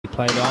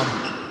played on.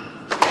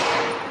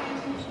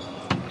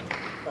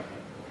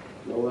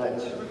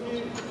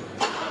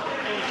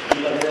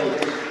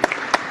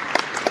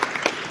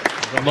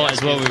 Might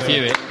as well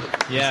review it.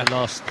 Yeah.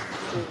 Last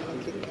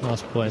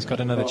point. He's got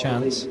another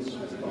chance.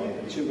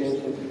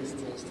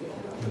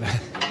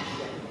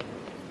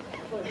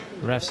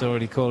 Ref's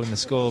already calling the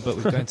score, but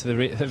we're going to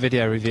the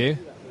video review.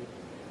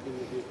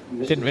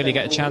 Didn't really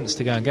get a chance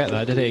to go and get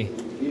that, did he?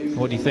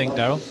 What do you think,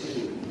 Daryl?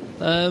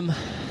 I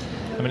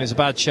mean, it's a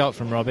bad shot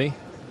from Robbie.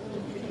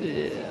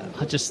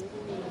 I just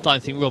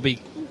don't think Robbie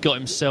got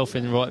himself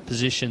in the right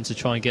position to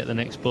try and get the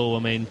next ball. I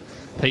mean,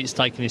 Pete's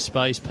taken his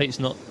space. Pete's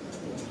not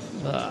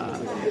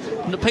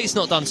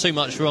done too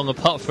much wrong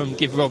apart from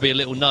give Robbie a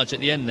little nudge at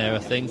the end there, I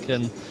think.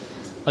 And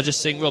I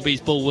just think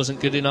Robbie's ball wasn't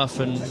good enough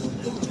and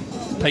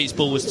Pete's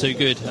ball was too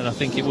good, and I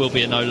think it will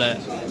be a no-let.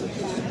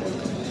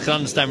 I can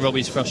understand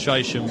Robbie's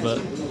frustration, but...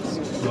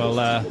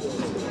 Well,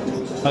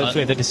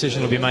 hopefully the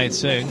decision will be made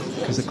soon,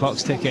 because the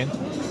clock's ticking.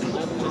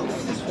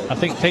 I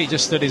think Pete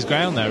just stood his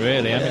ground there,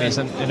 really. I mean, he's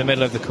in the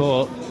middle of the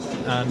court,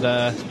 and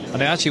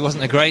it actually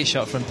wasn't a great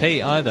shot from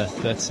Pete either.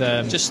 But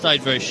just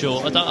stayed very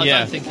short. I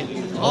don't think it...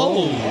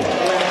 Oh!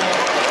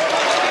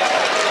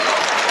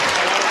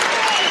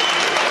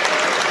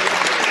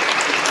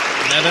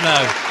 Never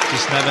know.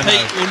 Just never know.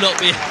 Pete will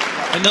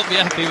not be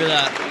happy with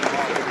that.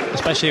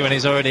 Especially when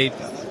he's already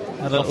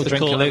had a little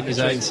drink of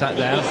Lucozade and sat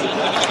down.